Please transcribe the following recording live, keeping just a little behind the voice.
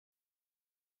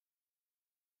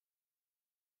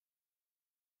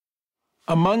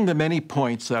Among the many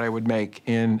points that I would make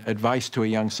in advice to a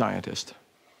young scientist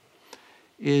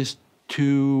is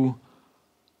to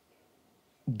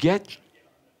get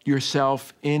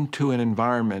yourself into an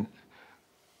environment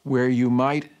where you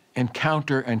might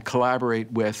encounter and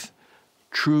collaborate with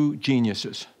true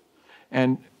geniuses.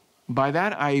 And by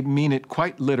that, I mean it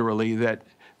quite literally, that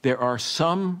there are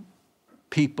some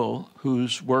people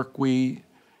whose work we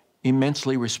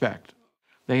immensely respect.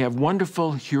 They have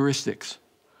wonderful heuristics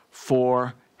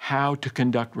for how to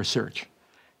conduct research,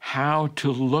 how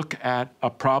to look at a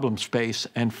problem space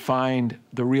and find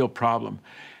the real problem,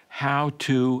 how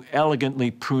to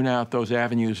elegantly prune out those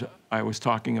avenues I was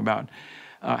talking about,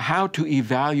 how to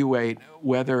evaluate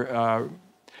whether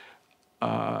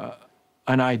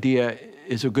an idea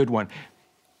is a good one.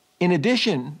 In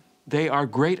addition, they are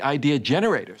great idea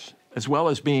generators, as well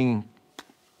as being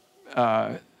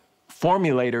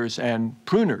formulators and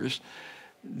pruners.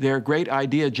 They're great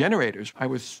idea generators. I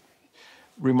was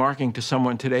remarking to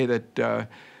someone today that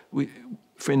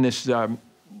in this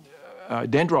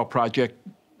Dendral project,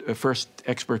 first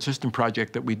expert system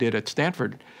project that we did at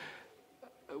Stanford,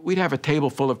 we'd have a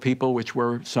table full of people, which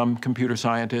were some computer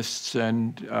scientists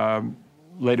and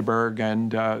Lederberg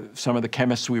and some of the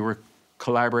chemists we were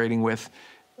collaborating with,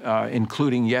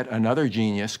 including yet another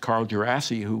genius, Carl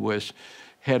Djerassi, who was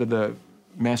head of the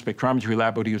mass spectrometry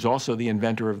lab, but he was also the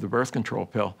inventor of the birth control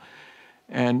pill.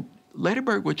 And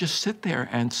Lederberg would just sit there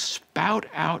and spout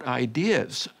out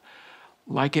ideas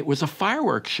like it was a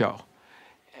fireworks show.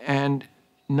 And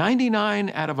 99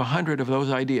 out of 100 of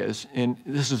those ideas, and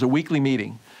this is a weekly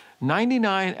meeting,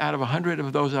 99 out of 100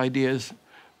 of those ideas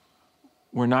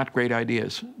were not great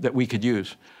ideas that we could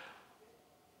use.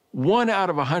 1 out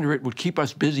of 100 would keep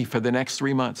us busy for the next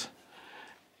 3 months.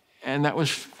 And that was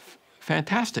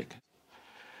fantastic.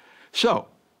 So,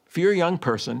 if you're a young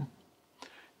person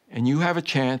and you have a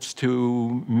chance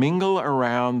to mingle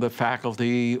around the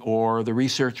faculty or the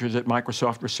researchers at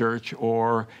Microsoft Research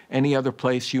or any other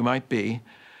place you might be,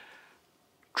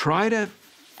 try to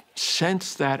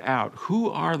sense that out. Who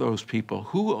are those people?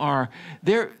 Who are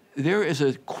there? There is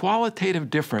a qualitative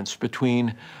difference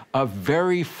between a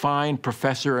very fine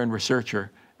professor and researcher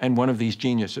and one of these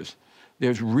geniuses.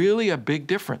 There's really a big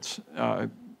difference.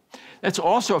 That's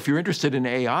also, if you're interested in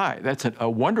AI, that's a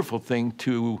wonderful thing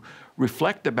to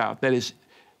reflect about. That is,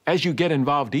 as you get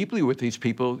involved deeply with these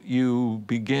people, you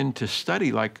begin to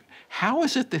study, like, how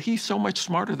is it that he's so much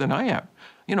smarter than I am?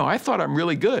 You know, I thought I'm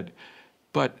really good,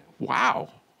 but wow,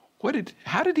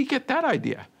 how did he get that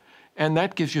idea? And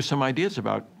that gives you some ideas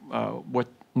about what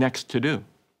next to do.